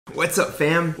What's up,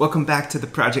 fam? Welcome back to the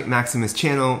Project Maximus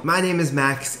channel. My name is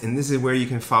Max, and this is where you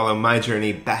can follow my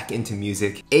journey back into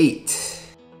music. 8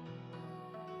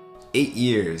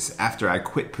 years after I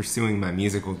quit pursuing my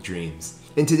musical dreams.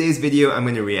 In today's video, I'm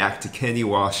going to react to Kennedy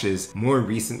Walsh's more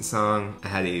recent song. I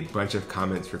had a bunch of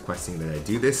comments requesting that I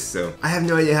do this, so I have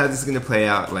no idea how this is going to play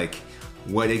out, like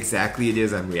what exactly it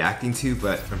is I'm reacting to,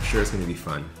 but I'm sure it's going to be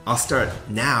fun. I'll start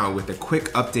now with a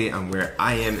quick update on where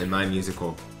I am in my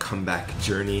musical comeback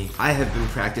journey. I have been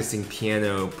practicing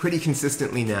piano pretty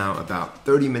consistently now, about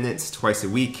 30 minutes twice a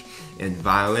week, and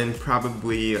violin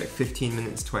probably like 15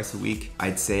 minutes twice a week.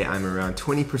 I'd say I'm around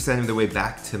 20% of the way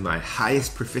back to my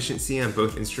highest proficiency on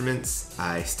both instruments.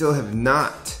 I still have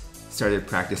not started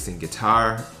practicing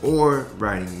guitar or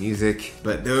writing music,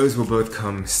 but those will both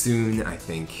come soon, I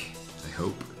think. I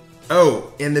hope.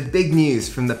 Oh, and the big news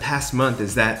from the past month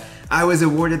is that I was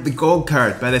awarded the Gold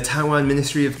Card by the Taiwan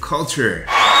Ministry of Culture.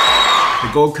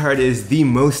 The Gold Card is the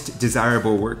most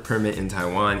desirable work permit in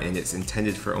Taiwan, and it's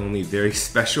intended for only very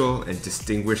special and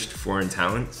distinguished foreign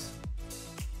talents.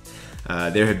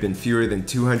 There have been fewer than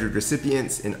 200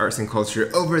 recipients in arts and culture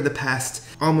over the past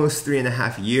almost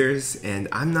 3.5 years, and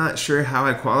I'm not sure how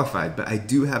I qualified, but I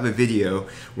do have a video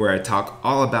where I talk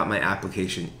all about my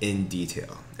application in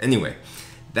detail. Anyway,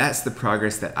 that's the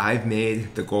progress that I've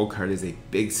made. The Gold Card is a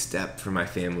big step for my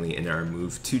family in our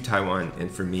move to Taiwan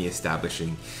and for me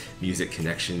establishing music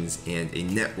connections and a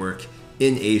network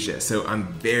in Asia. So I'm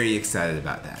very excited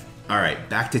about that. All right,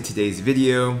 back to today's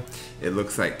video. It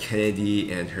looks like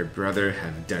Kennedy and her brother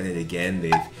have done it again.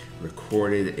 They've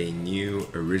recorded a new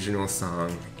original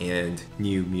song and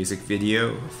new music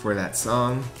video for that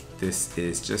song. This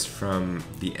is just from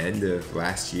the end of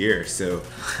last year, so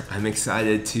I'm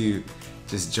excited to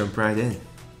just jump right in.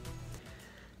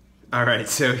 All right,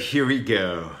 so here we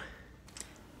go.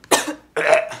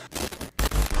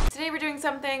 Today we're doing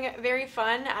something very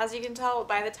fun. As you can tell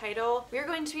by the title, we're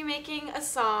going to be making a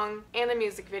song and a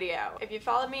music video. If you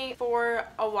followed me for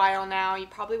a while now, you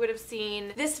probably would have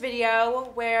seen this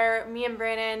video where me and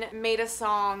Brandon made a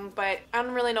song, but I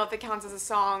don't really know if it counts as a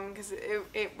song because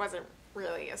it wasn't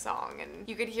really a song, and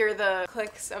you could hear the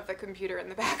clicks of the computer in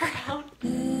the background.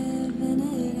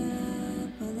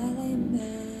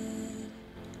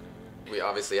 We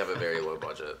obviously have a very low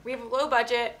budget. We have a low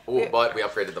budget. Ooh, but we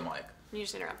upgraded the mic. You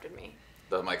just interrupted me.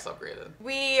 The mic's upgraded.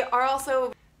 We are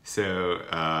also... So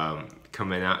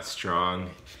coming out strong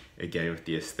again with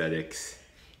the aesthetics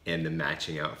and the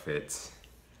matching outfits.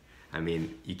 I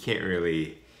mean, you can't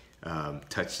really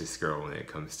touch this girl when it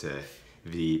comes to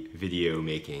the video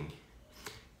making.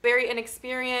 Very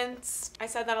inexperienced. I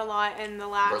said that a lot in the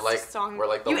last song. We're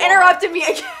like the you Walmart, interrupted me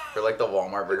again. We're like the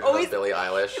Walmart version of Billie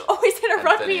Eilish. You always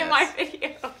interrupt me in my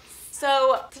videos.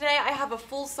 So today I have a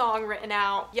full song written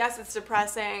out. Yes, it's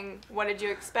depressing. What did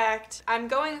you expect? I'm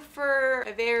going for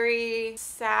a very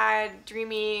sad,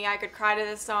 dreamy, I could cry to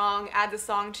this song, add the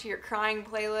song to your crying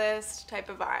playlist type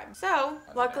of vibe. So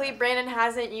luckily Brandon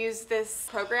hasn't used this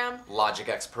program. Logic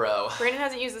X Pro. Brandon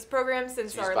hasn't used this program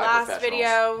since our last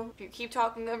video. If you keep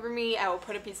talking over me, I will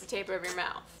put a piece of tape over your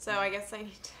mouth. So I guess I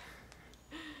need to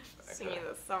sing you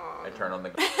the song. I turn on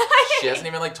the... She hasn't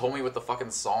even like told me what the fucking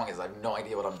song is. I have no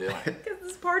idea what I'm doing. Because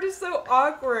this part is so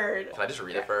awkward. Can I just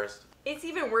read it first? It's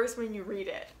even worse when you read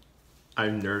it.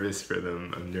 I'm nervous for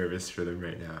them. I'm nervous for them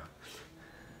right now.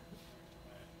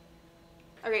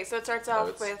 Okay, so it starts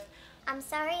off with... I'm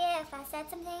sorry if I said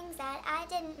some things that I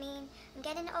didn't mean. I'm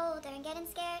getting older and getting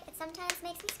scared. It sometimes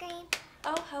makes me scream.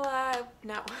 Oh, hello.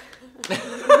 No.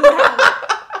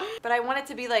 But I want it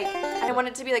to be like,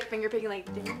 finger picking, like...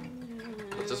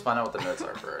 Let's just find out what the notes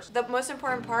are first. The most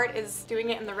important part is doing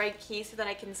it in the right key so that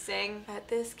I can sing at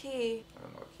this key. I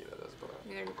don't know what key that is, but...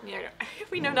 Neither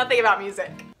we know nothing about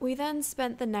music. We then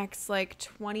spent the next like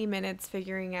 20 minutes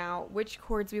figuring out which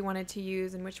chords we wanted to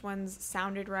use and which ones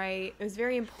sounded right. It was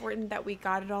very important that we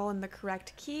got it all in the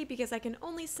correct key because I can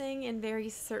only sing in very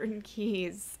certain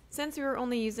keys. Since we were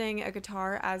only using a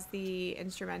guitar as the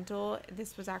instrumental,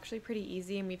 this was actually pretty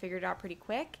easy and we figured it out pretty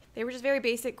quick. They were just very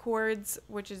basic chords,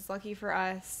 which is lucky for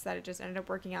us that it just ended up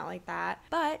working out like that.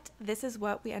 But this is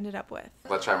what we ended up with.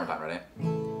 Let's try one more time, ready?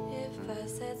 If I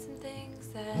said some things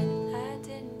that I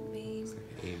didn't mean,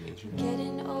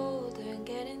 getting older and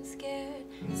getting scared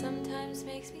sometimes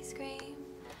makes me scream.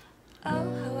 Oh,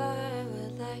 how I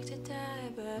would like to die,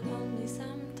 but only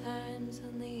sometimes,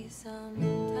 only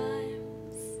sometimes.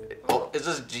 Oh, it's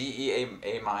just G, E,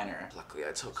 A minor. Luckily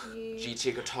I took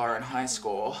GT guitar in high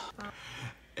school.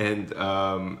 And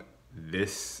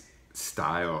this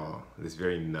style, this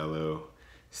very mellow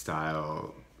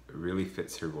style, really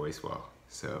fits her voice well.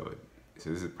 So this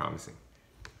is promising.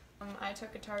 I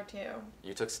took guitar too.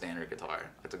 You took standard guitar.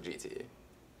 I took GT.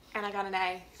 And I got an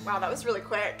A. Wow, that was really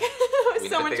quick. It was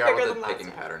so much quicker than last time. We need to figure out what the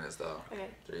picking pattern is, though. Okay.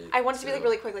 3, I want it to be like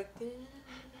really quick, like.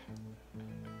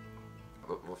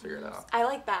 We'll figure it out. I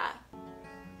like that.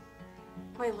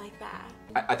 Oh, I like that.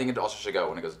 I think it also should go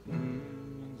when it goes.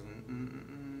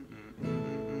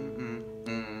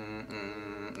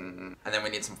 And then we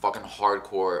need some fucking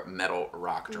hardcore metal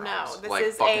rock drums. No, this like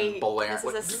is fucking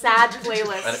a sad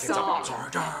playlist song.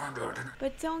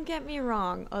 But don't get me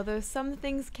wrong, although some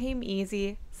things came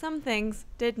easy, some things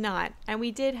did not. And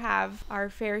we did have our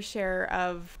fair share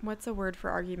of, what's a word for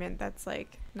argument that's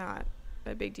like not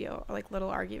a big deal, or like little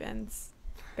arguments?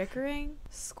 Bickering?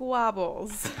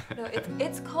 Squabbles. No,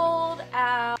 it's cold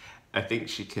out. I think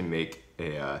she can make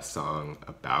a song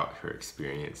about her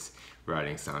experience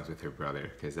writing songs with her brother,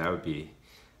 because that would be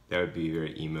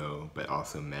very emo, but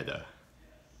also meta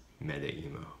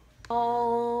emo.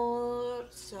 Oh,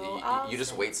 so you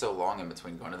just wait so long in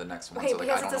between going to the next one. Okay, so like,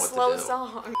 because I don't it's a know what slow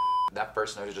to do. song. That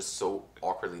first note is just so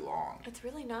awkwardly long. It's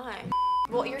really not.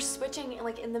 Well, you're switching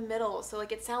like in the middle, so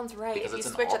like it sounds right Because if you it's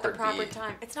an switch at the awkward proper beat.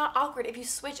 time. It's not awkward if you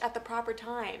switch at the proper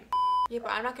time. Yeah,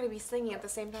 but I'm not going to be singing at the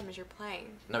same time as you're playing.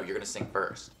 No, you're gonna sing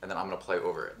first, and then I'm gonna play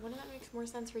over it. Wouldn't that make more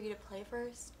sense for you to play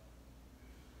first?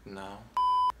 No.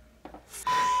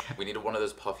 We need one of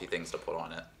those puffy things to put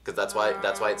on it, because that's why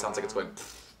it sounds like it's going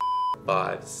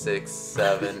 5, 6,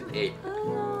 7, 8.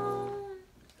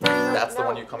 That's the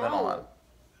one you come in on.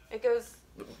 It goes.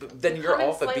 Then you're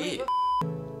off the beat.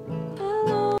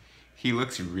 He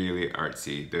looks really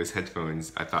artsy. Those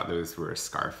headphones, I thought those were a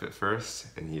scarf at first,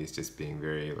 and he's just being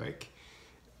very like,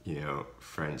 you know,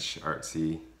 French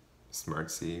artsy,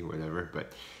 smartsy, whatever.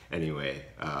 But anyway,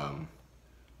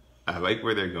 I like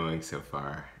where they're going so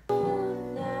far.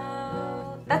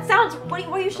 That sounds. What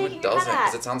are you shaking your head at?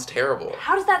 Because it sounds terrible.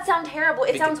 How does that sound terrible?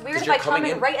 It sounds weird if I come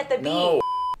in right at the beat. No.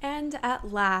 And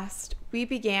at last, we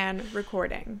began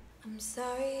recording. I'm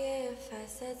sorry if I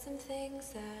said some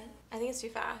things that I think it's too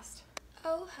fast.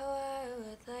 Oh, how I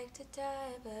would like to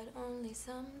die, but only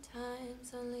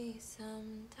sometimes, only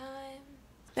sometimes.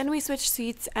 Then we switched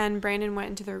seats and Brandon went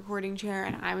into the recording chair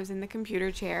and I was in the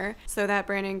computer chair so that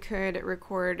Brandon could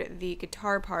record the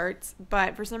guitar parts.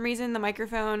 But for some reason the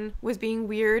microphone was being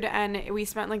weird and we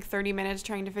spent like 30 minutes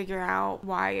trying to figure out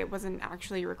why it wasn't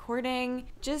actually recording.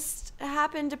 Just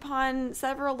happened upon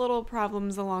several little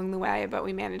problems along the way, but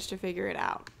we managed to figure it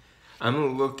out. I'm a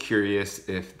little curious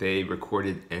if they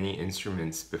recorded any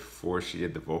instruments before she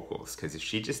did the vocals, because if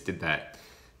she just did that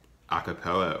a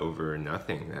cappella over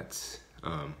nothing, that's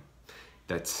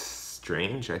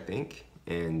strange, I think,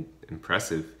 and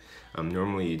impressive.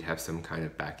 Normally you'd have some kind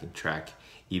of backing track,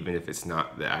 even if it's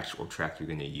not the actual track you're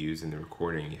going to use in the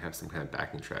recording, you have some kind of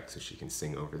backing track so she can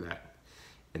sing over that.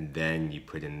 And then you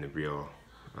put in the real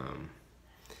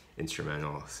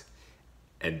instrumentals.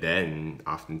 And then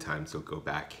oftentimes they'll go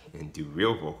back and do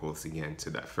real vocals again.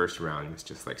 So that first round was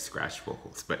just like scratch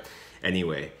vocals. But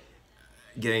anyway,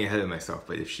 getting ahead of myself,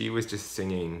 but if she was just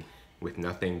singing with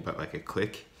nothing but like a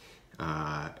click, you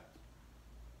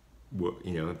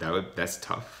know, that's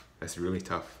tough. That's really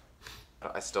tough.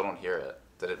 I still don't hear it.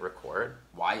 Did it record?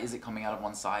 Why is it coming out of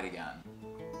one side again?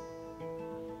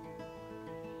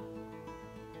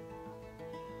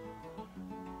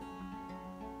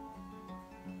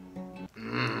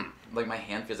 Like my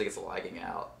hand feels like it's lagging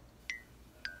out.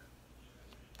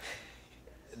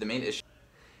 The main issue.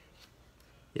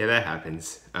 Yeah, that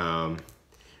happens.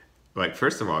 Like,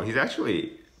 first of all, he's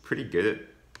actually pretty good at,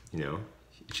 you know,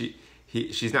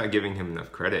 she's not giving him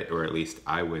enough credit, or at least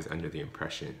I was under the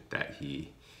impression that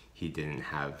he didn't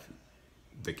have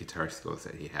the guitar skills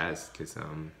that he has, because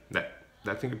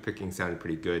that finger picking sounded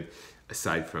pretty good,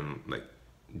 aside from like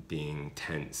being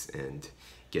tense and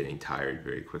getting tired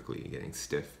very quickly, getting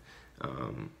stiff.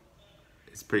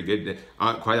 It's pretty good.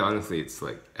 Quite honestly, it's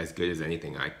like as good as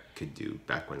anything I could do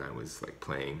back when I was like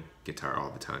playing guitar all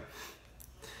the time.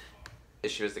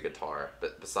 Issue is the guitar,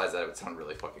 but besides that, it would sound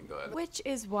really fucking good. Which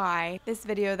is why this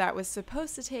video that was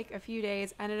supposed to take a few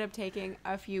days ended up taking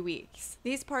a few weeks.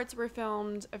 These parts were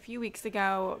filmed a few weeks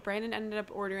ago. Brandon ended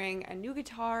up ordering a new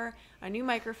guitar, a new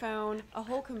microphone, a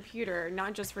whole computer,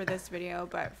 not just for this video,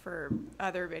 but for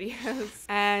other videos,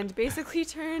 and basically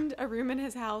turned a room in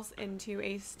his house into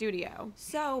a studio.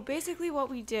 So basically what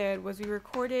we did was we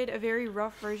recorded a very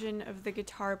rough version of the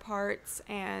guitar parts,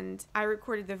 and I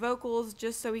recorded the vocals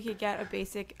just so we could get a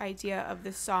basic idea of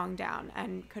the song down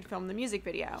and could film the music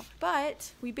video.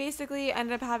 But we basically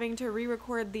ended up having to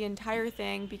re-record the entire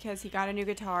thing because he got a new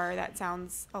guitar that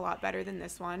sounds a lot better than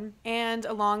this one. And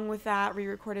along with that,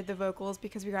 re-recorded the vocals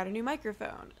because we got a new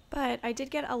microphone. But I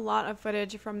did get a lot of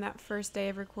footage from that first day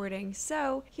of recording,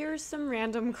 so here's some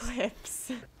random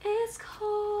clips. It's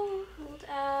cold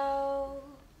out,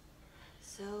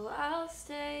 so I'll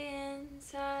stay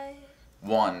inside.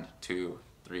 1, 2,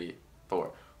 3,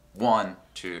 4. 1,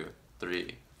 2,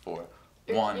 3, 4.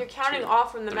 You're counting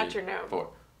off from the metronome. 4.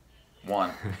 1.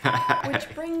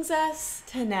 Which brings us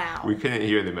to now. We couldn't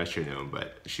hear the metronome,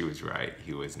 but she was right.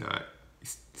 He was not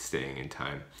staying in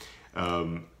time.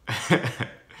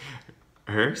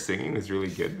 Her singing was really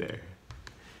good there.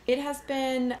 It has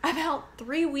been about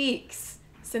 3 weeks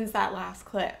since that last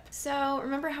clip. So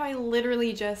remember how I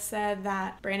literally just said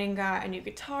that Brandon got a new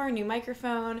guitar, a new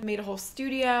microphone, made a whole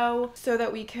studio so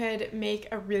that we could make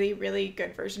a really, really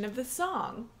good version of the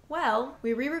song? Well,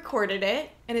 we re-recorded it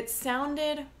and it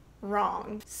sounded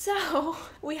wrong. So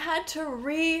we had to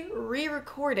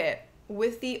re-record it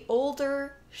with the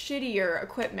older, shittier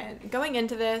equipment. Going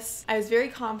into this, I was very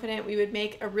confident we would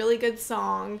make a really good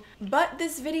song, but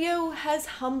this video has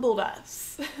humbled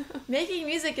us. Making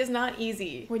music is not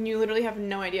easy when you literally have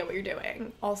no idea what you're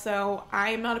doing. Also, I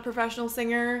am not a professional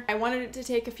singer. I wanted it to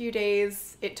take a few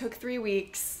days. It took 3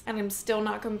 weeks, and I'm still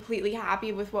not completely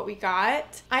happy with what we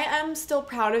got. I am still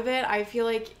proud of it. I feel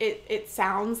like it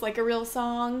sounds like a real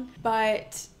song,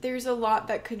 but there's a lot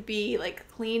that could be like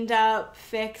cleaned up,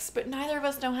 fixed, but neither of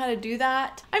us know how to do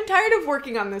that. I'm tired of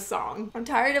working on this song. I'm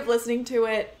tired of listening to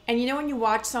it. And you know when you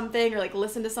watch something or like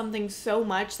listen to something so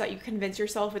much that you convince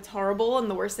yourself it's horrible and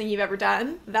the worst thing you've ever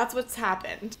done? That's what's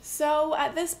happened. So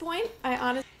at this point, I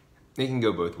honestly... It can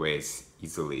go both ways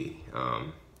easily.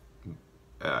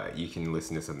 You can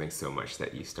listen to something so much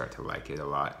that you start to like it a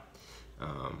lot.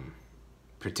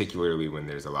 Particularly when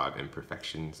there's a lot of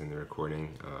imperfections in the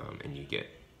recording, and you get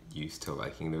used to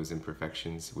liking those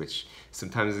imperfections, which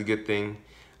sometimes is a good thing.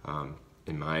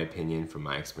 In my opinion, from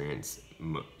my experience,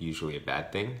 usually a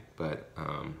bad thing. But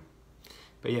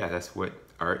yeah, that's what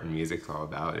art and music's all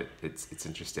about. It's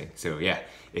interesting. So yeah,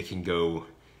 it can go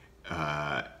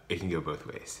both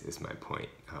ways. Is my point.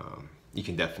 You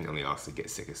can definitely also get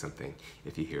sick of something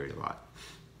if you hear it a lot.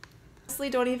 Honestly,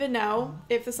 don't even know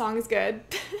if the song is good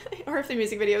or if the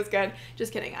music video is good.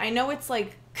 Just kidding. I know it's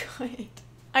like good.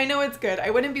 I know it's good. I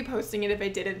wouldn't be posting it if I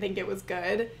didn't think it was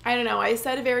good. I don't know. I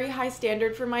set a very high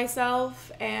standard for myself,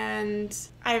 and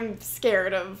I'm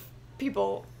scared of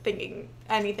people thinking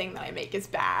anything that I make is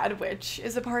bad, which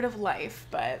is a part of life,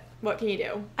 but what can you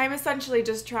do? I'm essentially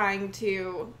just trying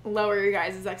to lower your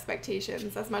guys'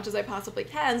 expectations as much as I possibly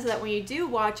can so that when you do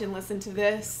watch and listen to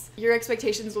this, your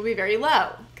expectations will be very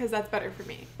low, because that's better for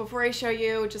me. Before I show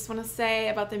you, just want to say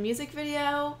about the music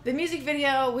video. The music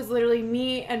video was literally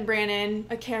me and Brandon,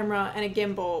 a camera, and a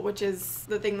gimbal, which is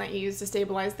the thing that you use to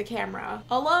stabilize the camera,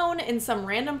 alone in some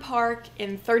random park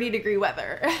in 30-degree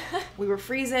weather. We were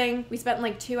freezing. We spent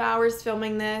like 2 hours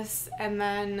filming this, and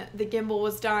then the gimbal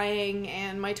was dying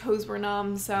and my toes were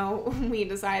numb, so we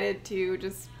decided to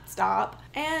just stop.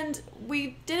 And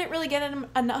we didn't really get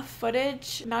enough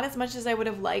footage, not as much as I would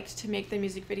have liked to make the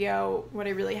music video what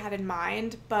I really had in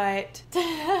mind, but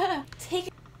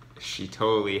She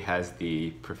totally has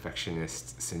the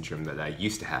perfectionist syndrome that I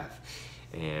used to have,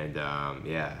 and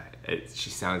yeah, she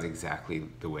sounds exactly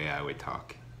the way I would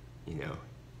talk,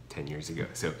 10 years ago.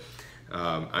 So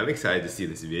I'm excited to see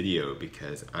this video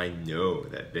because I know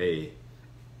that they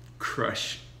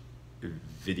crush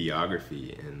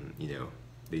videography, and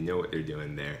they know what they're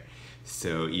doing there.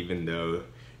 So even though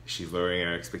she's lowering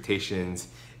our expectations,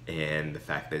 and the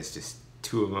fact that it's just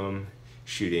 2 of them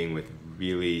shooting with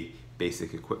really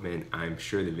basic equipment, I'm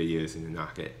sure the video is going to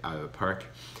knock it out of the park,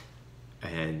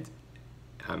 and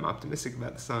I'm optimistic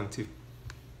about the song too.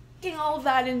 Taking all of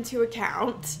that into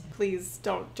account, please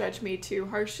don't judge me too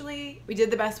harshly. We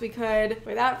did the best we could.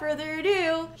 Without further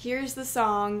ado, here's the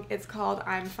song. It's called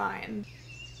I'm Fine.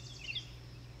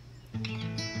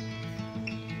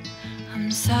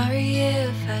 I'm sorry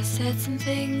if I said some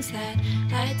things that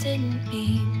I didn't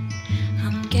mean.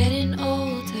 I'm getting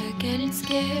older, getting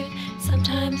scared,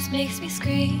 sometimes makes me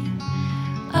scream.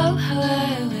 Oh, how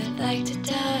I would like to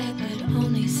die, but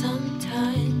only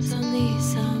sometimes, only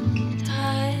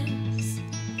sometimes.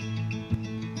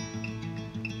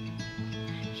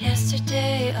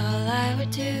 Yesterday all I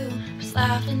would do was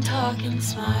laugh and talk and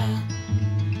smile.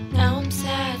 Now I'm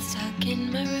sad, stuck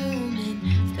in my room, and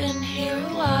I've been here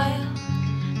a while.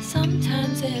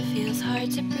 Sometimes it feels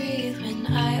hard to breathe when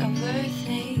I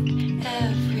overthink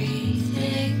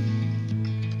everything.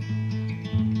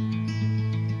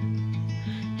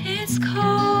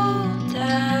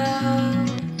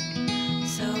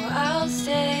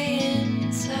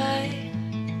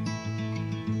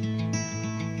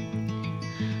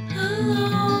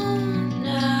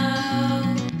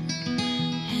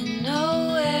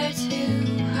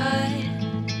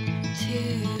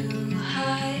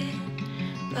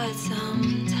 but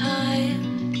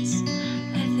sometimes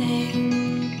I think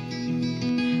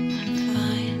I'm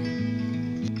fine.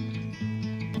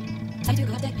 Time to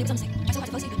go out there, play with something. Try so hard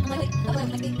to fall asleep, I'm like, wait, what would I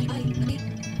like to be? Anybody but me?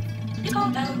 It's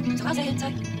cold out, so I'll stay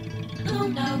inside.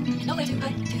 Alone now, nowhere to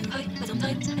hide, but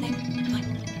sometimes I think I'm fine.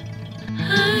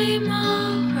 I'm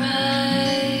alright.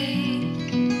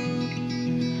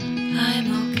 I'm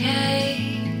okay.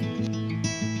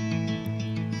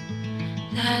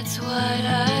 That's what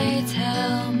I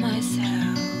tell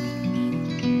myself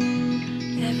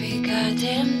every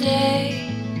goddamn day.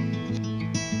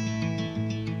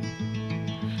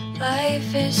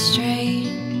 Life is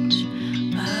strange,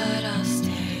 but I'll stay.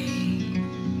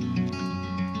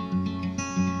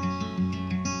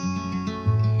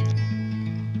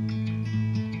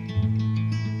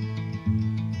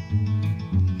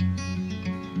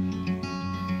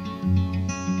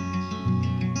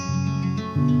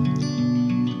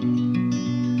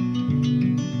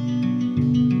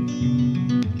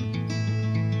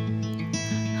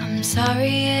 I'm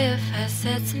sorry if I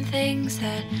said some things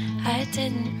that I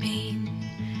didn't mean.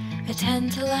 I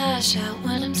tend to lash out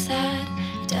when I'm sad,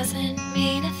 it doesn't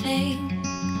mean a thing.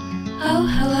 Oh,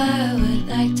 how I would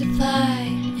like to fly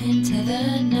into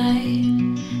the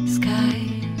night sky.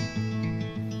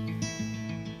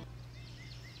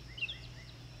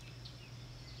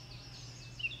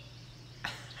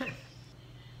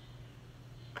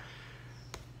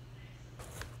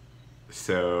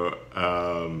 So,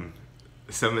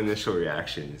 some initial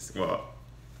reactions. Well,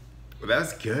 that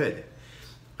was good.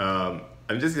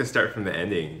 I'm just gonna start from the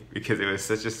ending because it was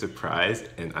such a surprise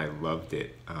and I loved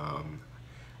it.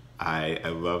 I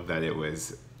love that it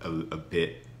was a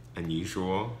bit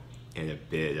unusual and a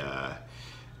bit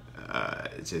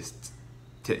just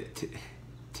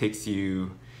takes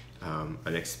you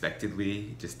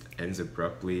unexpectedly, just ends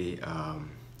abruptly.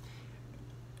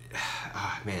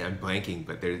 Oh, man, I'm blanking,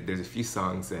 but there's a few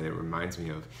songs that it reminds me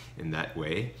of in that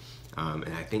way.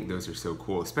 And I think those are so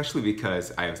cool, especially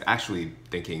because I was actually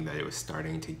thinking that it was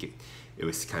starting to it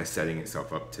was kind of setting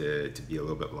itself up to be a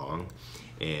little bit long.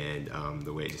 And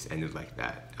the way it just ended like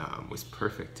that was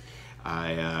perfect.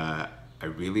 I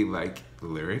really like the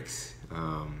lyrics.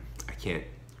 I can't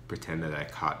pretend that I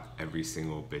caught every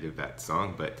single bit of that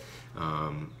song, but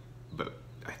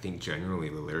I think generally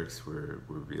the lyrics were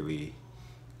really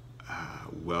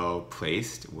well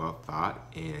placed, well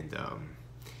thought, and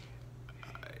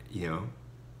you know,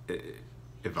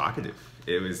 evocative.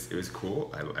 It was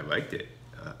cool. I liked it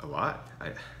a lot.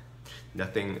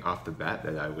 Nothing off the bat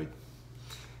that I would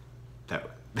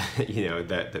you know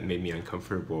that made me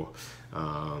uncomfortable.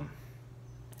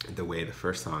 The way the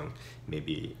first song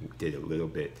maybe did a little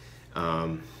bit.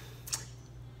 The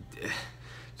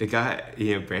guy,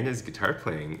 you know, Brandon's guitar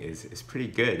playing is pretty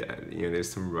good. You know,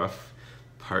 there's some rough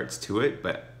parts to it,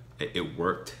 but it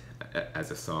worked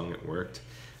as a song. It worked.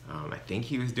 I think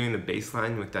he was doing the bass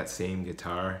line with that same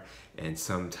guitar, and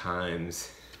sometimes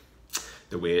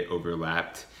the way it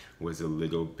overlapped was a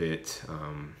little bit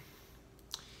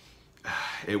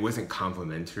it wasn't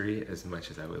complementary as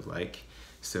much as I would like.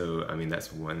 So I mean,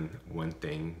 that's one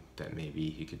thing that maybe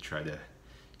he could try to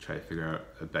figure out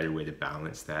a better way to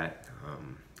balance that,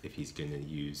 if he's gonna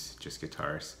use just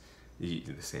guitars, the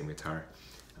same guitar.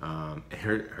 And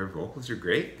her vocals are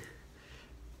great.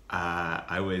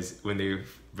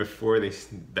 Before the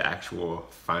actual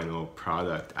final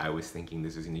product, I was thinking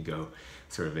this was gonna go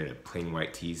sort of in a Plain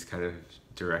White T's kind of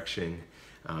direction,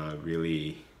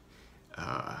 really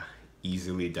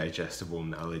easily digestible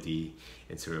melody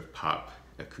and sort of pop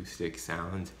acoustic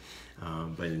sound,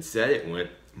 but instead it went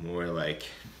more like,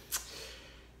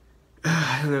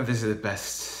 I don't know if this is the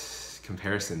best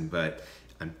comparison, but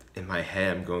in my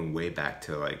head I'm going way back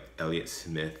to like Elliott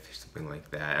Smith or something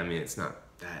like that. I mean, it's not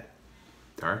that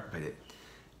dark, but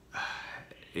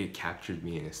it captured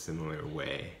me in a similar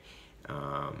way,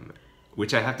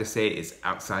 which I have to say is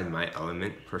outside my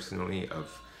element personally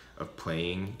of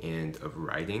playing and of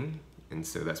writing. And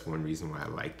so that's one reason why I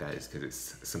like that, is because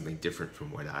it's something different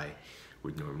from what I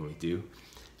would normally do.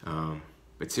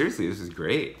 But seriously, this is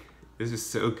great. This is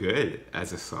so good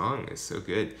as a song. It's so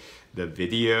good. The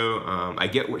video, I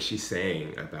get what she's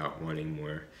saying about wanting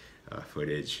more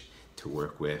footage to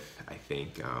work with. I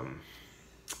think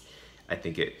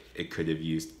it could have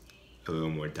used a little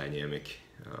more dynamic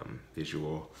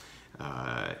visual.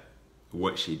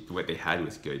 What they had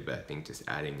was good, but I think just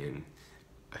adding in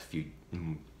a few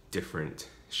different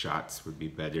shots would be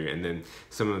better. And then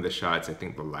some of the shots, I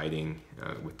think the lighting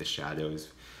with the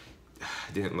shadows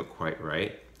didn't look quite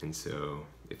right. And so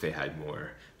if they had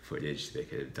more footage, they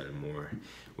could have done more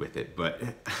with it. But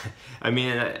I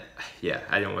mean, yeah,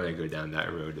 I don't want to go down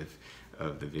that road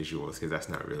of the visuals because that's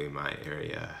not really my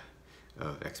area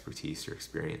of expertise or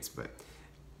experience, but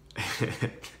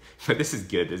but this is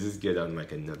good. This is good on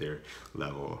like another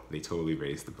level. They totally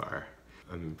raised the bar.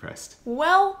 I'm impressed.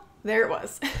 Well, there it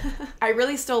was. I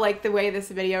really still like the way this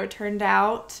video turned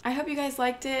out. I hope you guys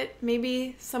liked it.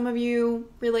 Maybe some of you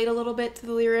relate a little bit to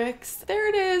the lyrics. There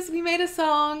it is. We made a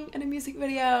song and a music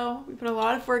video. We put a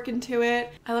lot of work into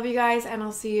it. I love you guys, and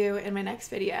I'll see you in my next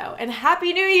video. And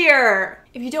Happy New Year!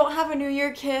 If you don't have a New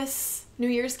Year's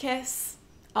kiss,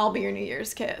 I'll be your New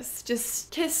Year's kiss.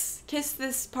 Just kiss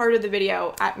this part of the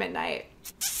video at midnight.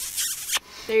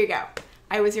 There you go.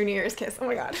 I was your New Year's kiss. Oh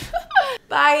my god.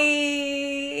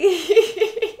 Bye.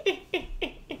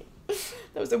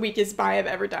 That was the weakest bye I've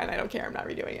ever done. I don't care. I'm not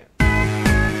redoing it.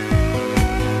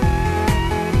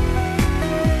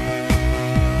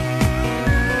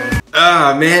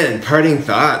 Oh man, parting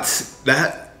thoughts.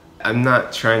 I'm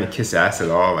not trying to kiss ass at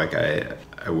all. Like I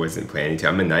wasn't planning to.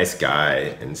 I'm a nice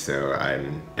guy, and so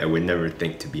I would never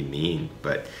think to be mean,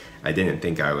 but I didn't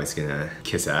think I was gonna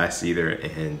kiss ass either,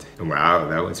 and wow,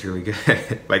 that was really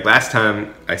good. Like last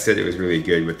time, I said it was really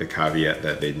good with the caveat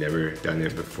that they'd never done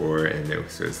it before, and it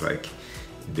was like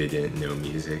they didn't know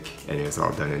music, and it was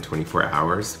all done in 24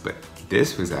 hours, but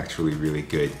this was actually really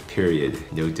good, period.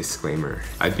 No disclaimer.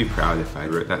 I'd be proud if I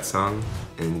wrote that song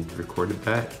and recorded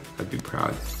that. I'd be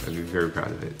proud. I'd be very proud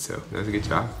of it, so that was a good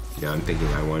job. Yeah, I'm thinking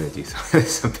I want to do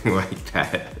something like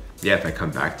that. Yeah, if I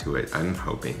come back to it, I'm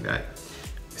hoping that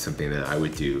something that I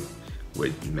would do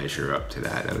would measure up to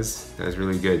that. That was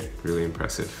really good, really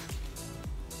impressive.